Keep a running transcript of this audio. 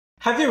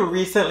Have you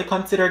recently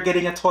considered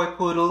getting a toy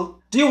poodle?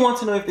 Do you want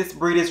to know if this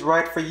breed is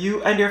right for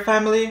you and your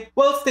family?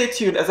 Well, stay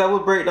tuned as I will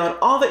break down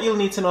all that you'll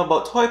need to know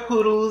about toy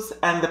poodles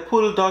and the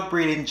poodle dog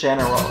breed in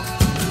general.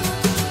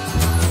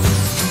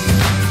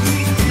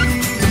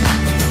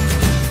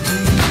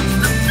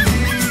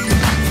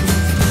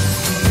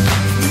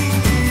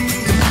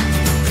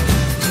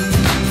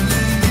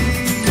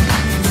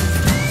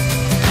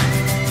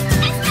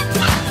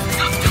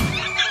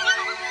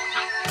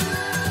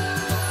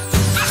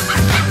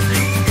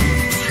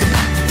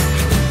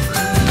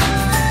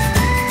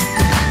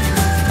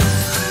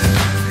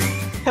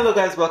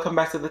 Hello guys, welcome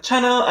back to the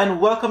channel,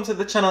 and welcome to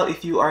the channel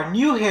if you are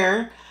new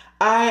here.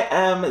 I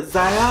am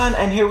Zion,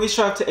 and here we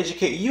strive to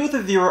educate you,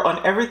 the viewer,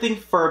 on everything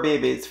fur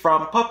babies,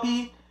 from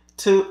puppy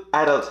to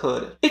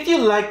adulthood. If you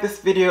like this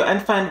video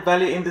and find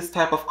value in this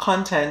type of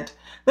content,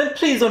 then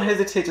please don't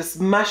hesitate to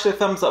smash the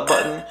thumbs up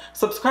button,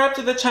 subscribe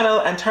to the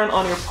channel, and turn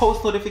on your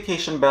post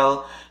notification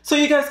bell so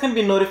you guys can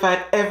be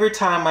notified every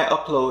time I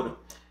upload.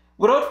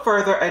 Without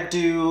further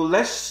ado,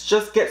 let's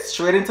just get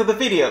straight into the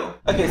video.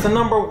 Okay, so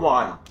number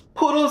one.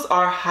 Poodles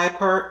are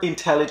hyper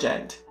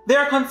intelligent. They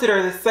are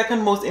considered the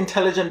second most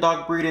intelligent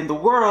dog breed in the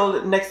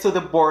world next to the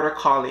Border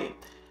Collie.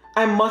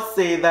 I must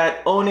say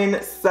that owning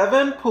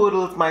 7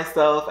 poodles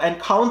myself and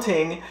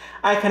counting,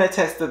 I can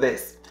attest to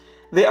this.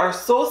 They are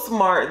so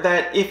smart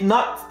that if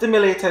not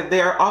stimulated, they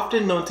are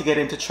often known to get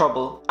into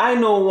trouble. I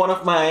know one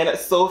of mine,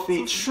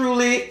 Sophie,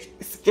 truly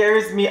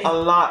scares me a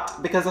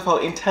lot because of how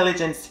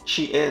intelligent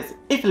she is.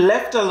 If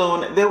left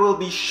alone, they will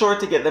be sure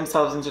to get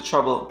themselves into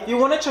trouble. If you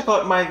want to check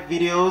out my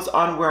videos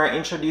on where I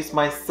introduce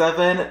my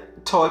 7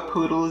 toy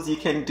poodles, you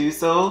can do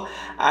so.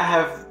 I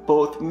have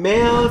both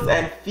males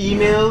and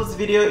females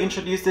video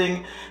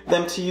introducing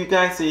them to you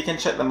guys, so you can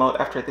check them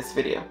out after this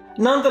video.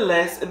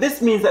 Nonetheless,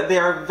 this means that they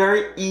are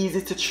very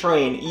easy to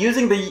train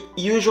using the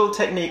usual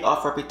technique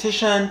of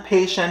repetition,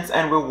 patience,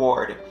 and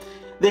reward.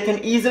 They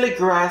can easily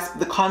grasp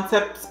the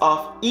concepts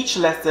of each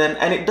lesson,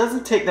 and it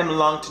doesn't take them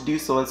long to do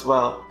so as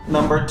well.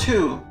 Number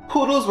 2.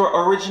 Poodles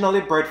were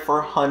originally bred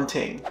for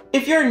hunting.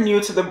 If you're new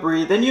to the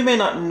breed, then you may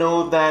not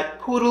know that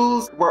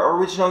poodles were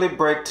originally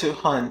bred to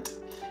hunt.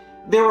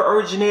 They were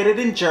originated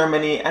in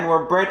Germany and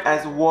were bred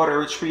as water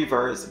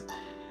retrievers.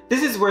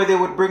 This is where they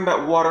would bring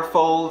back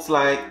waterfowls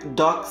like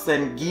ducks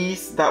and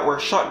geese that were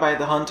shot by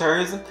the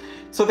hunters.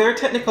 So they're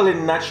technically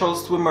natural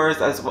swimmers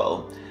as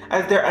well,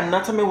 as their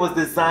anatomy was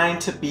designed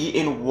to be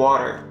in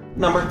water.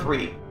 Number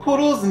 3.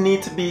 Poodles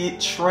need to be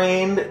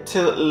trained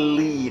to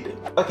lead.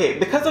 Okay,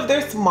 because of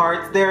their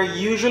smarts, they are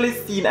usually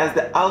seen as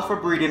the alpha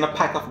breed in a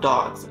pack of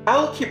dogs. I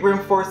will keep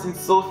reinforcing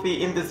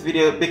Sophie in this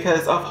video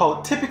because of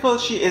how typical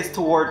she is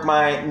toward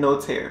my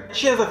notes here.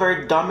 She has a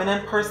very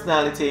dominant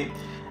personality,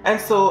 and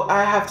so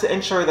I have to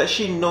ensure that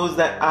she knows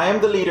that I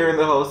am the leader in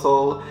the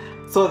household,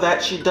 so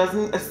that she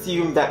doesn't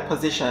assume that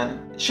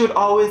position. She would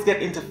always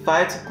get into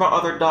fights with my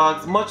other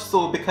dogs, much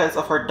so because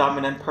of her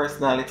dominant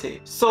personality.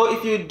 So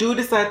if you do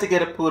decide to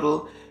get a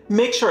poodle,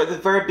 make sure at the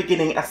very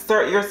beginning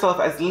assert yourself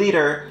as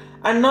leader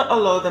and not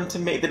allow them to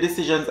make the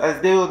decisions,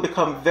 as they will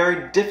become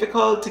very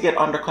difficult to get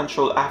under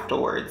control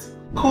afterwards.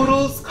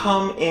 Poodles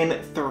come in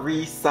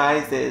 3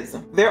 sizes.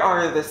 There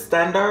are the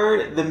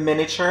standard, the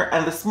miniature,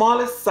 and the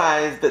smallest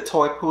size, the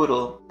toy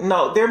poodle.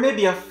 Now, there may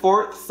be a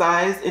 4th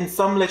size in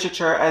some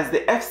literature, as the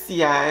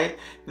FCI,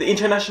 the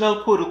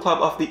International Poodle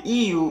Club of the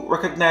EU,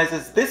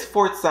 recognizes this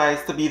 4th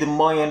size to be the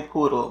Moyen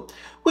poodle,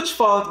 which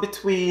falls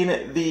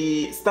between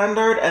the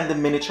standard and the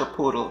miniature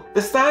poodle.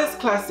 The size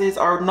classes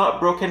are not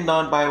broken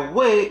down by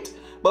weight,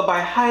 but by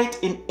height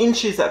in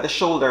inches at the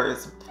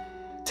shoulders.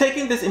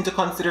 Taking this into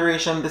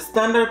consideration, the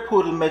standard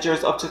poodle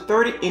measures up to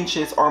 30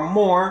 inches or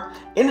more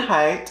in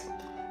height,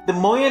 the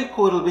Moyen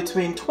poodle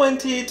between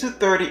 20 to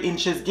 30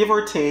 inches give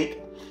or take,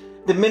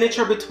 the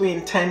miniature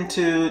between 10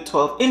 to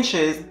 12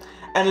 inches,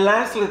 and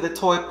lastly the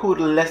toy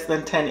poodle less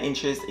than 10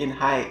 inches in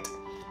height.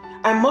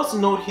 I must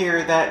note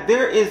here that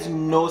there is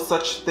no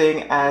such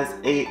thing as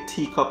a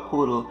teacup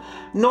poodle,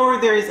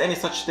 nor there is any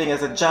such thing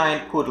as a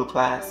giant poodle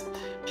class.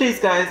 Please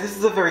guys, this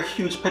is a very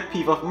huge pet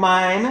peeve of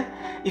mine.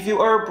 If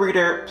you are a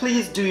breeder,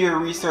 please do your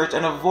research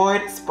and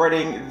avoid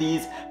spreading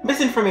these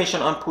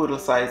misinformation on poodle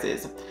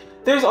sizes.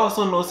 There's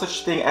also no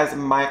such thing as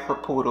micro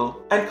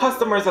poodle. And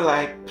customers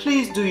alike,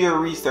 please do your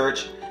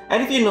research.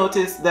 And if you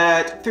notice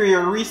that through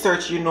your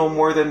research you know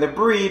more than the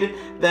breed,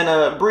 then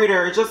a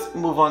breeder, just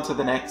move on to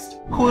the next.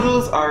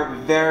 Poodles are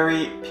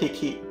very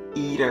picky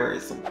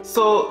eaters.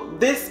 So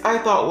this I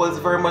thought was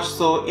very much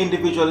so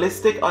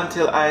individualistic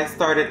until I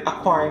started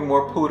acquiring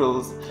more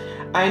poodles.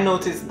 I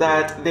noticed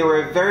that they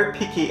were very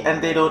picky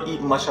and they don't eat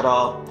much at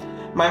all.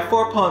 My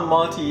 4-pound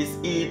Maltese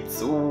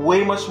eats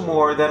way much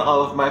more than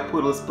all of my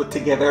poodles put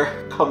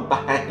together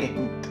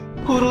combined.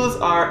 Poodles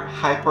are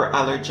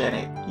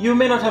hyperallergenic. You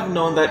may not have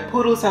known that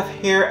poodles have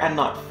hair and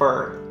not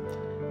fur.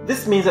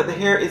 This means that the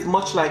hair is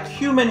much like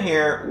human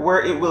hair,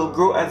 where it will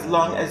grow as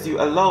long as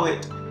you allow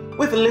it,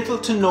 with little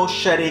to no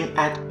shedding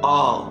at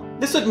all.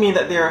 This would mean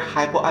that they are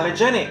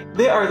hypoallergenic.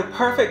 They are the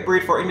perfect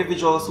breed for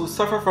individuals who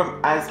suffer from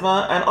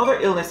asthma and other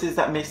illnesses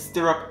that may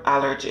stir up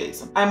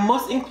allergies. I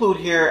must include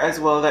here as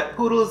well that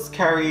poodles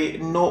carry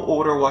no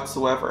odor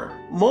whatsoever.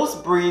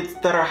 Most breeds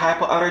that are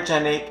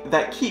hypoallergenic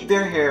that keep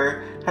their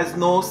hair has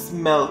no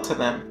smell to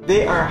them.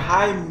 They are a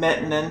high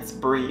maintenance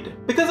breed.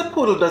 Because a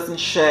poodle doesn't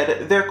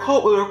shed, their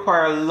coat will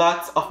require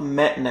lots of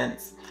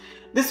maintenance.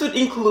 This would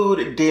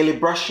include daily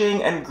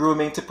brushing and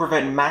grooming to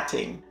prevent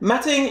matting.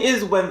 Matting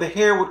is when the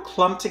hair would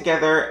clump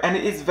together, and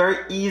it is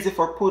very easy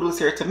for poodles'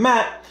 hair to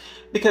mat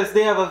because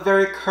they have a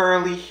very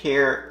curly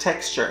hair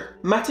texture.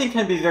 Matting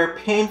can be very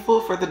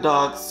painful for the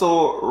dog,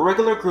 so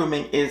regular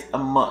grooming is a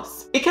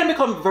must. It can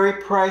become very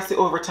pricey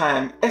over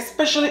time,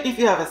 especially if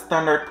you have a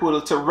standard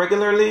poodle to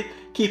regularly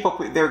keep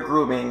up with their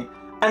grooming.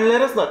 And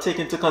let us not take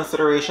into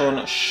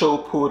consideration show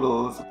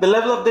poodles. The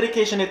level of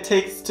dedication it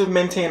takes to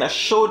maintain a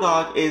show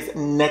dog is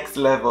next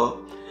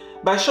level.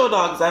 By show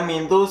dogs, I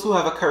mean those who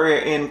have a career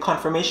in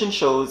conformation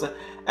shows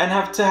and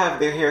have to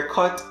have their hair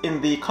cut in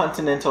the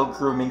continental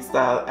grooming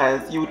style,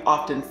 as you would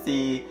often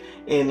see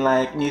in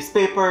like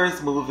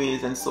newspapers,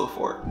 movies, and so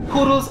forth.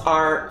 Poodles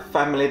are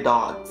family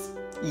dogs.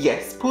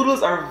 Yes,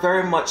 poodles are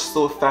very much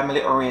so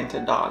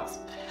family-oriented dogs.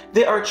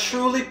 They are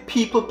truly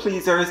people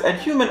pleasers and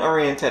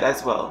human-oriented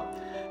as well.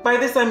 By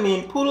this I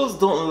mean poodles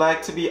don't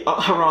like to be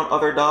around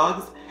other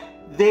dogs.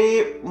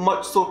 They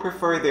much so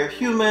prefer their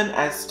human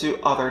as to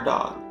other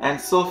dogs. And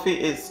Sophie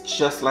is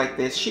just like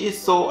this. She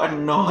is so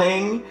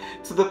annoying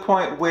to the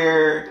point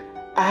where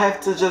I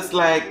have to just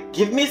like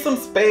give me some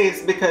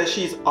space because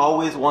she's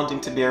always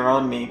wanting to be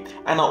around me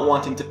and not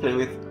wanting to play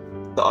with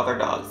the other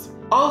dogs.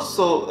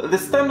 Also, the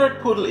standard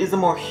poodle is the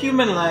more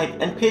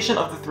human-like and patient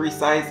of the three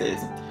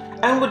sizes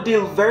and would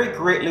deal very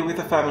greatly with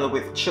a family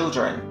with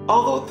children.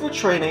 Although through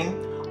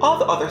training, all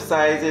the other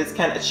sizes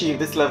can achieve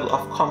this level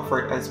of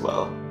comfort as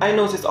well. I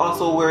noticed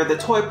also where the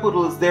toy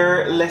poodles,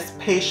 they're less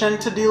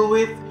patient to deal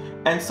with,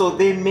 and so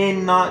they may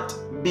not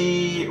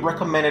be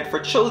recommended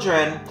for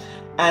children,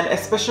 and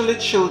especially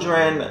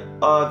children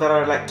that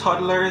are like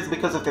toddlers.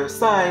 Because of their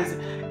size,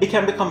 it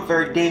can become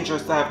very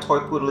dangerous to have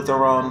toy poodles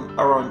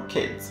around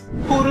kids.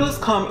 Poodles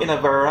come in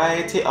a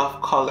variety of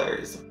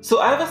colors. So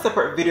I have a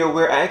separate video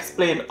where I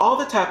explain all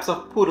the types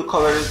of poodle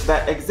colors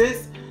that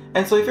exist.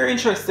 And so if you're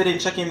interested in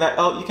checking that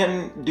out, you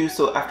can do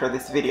so after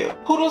this video.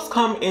 Poodles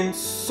come in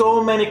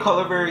so many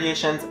color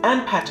variations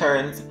and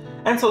patterns,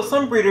 and so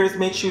some breeders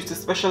may choose to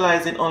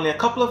specialize in only a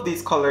couple of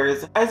these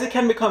colors, as it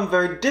can become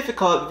very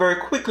difficult very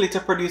quickly to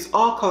produce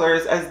all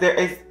colors, as there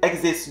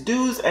exist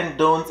do's and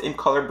don'ts in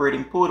color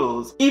breeding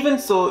poodles. Even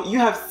so, you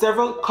have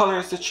several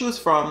colors to choose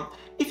from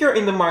if you're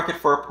in the market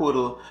for a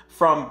poodle,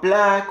 from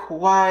black,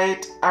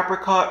 white,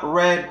 apricot,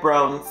 red,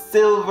 brown,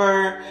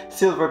 silver,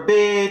 silver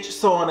beige,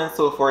 so on and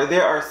so forth.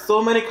 There are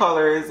so many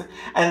colors,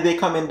 and they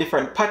come in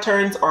different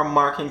patterns or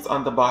markings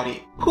on the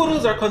body.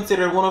 Poodles are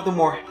considered one of the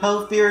more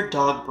healthier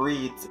dog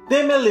breeds.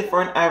 They may live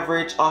for an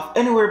average of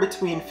anywhere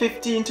between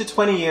 15 to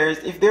 20 years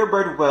if they're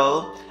bred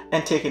well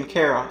and taken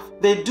care of.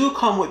 They do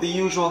come with the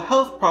usual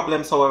health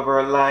problems,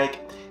 however,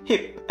 like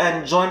hip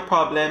and joint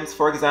problems,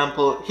 for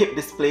example, hip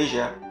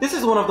dysplasia. This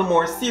is one of the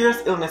more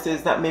serious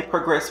illnesses that may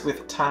progress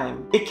with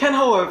time. It can,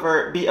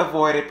 however, be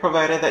avoided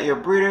provided that your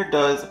breeder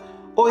does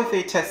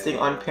OFA testing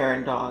on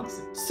parent dogs.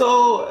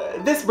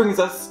 So this brings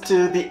us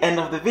to the end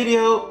of the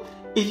video.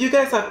 If you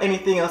guys have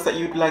anything else that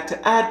you'd like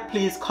to add,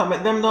 please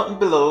comment them down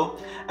below,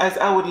 as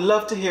I would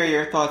love to hear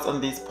your thoughts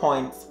on these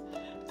points.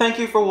 Thank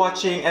you for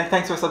watching, and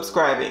thanks for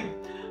subscribing.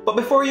 But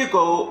before you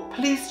go,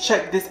 please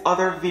check this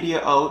other video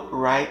out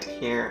right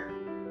here.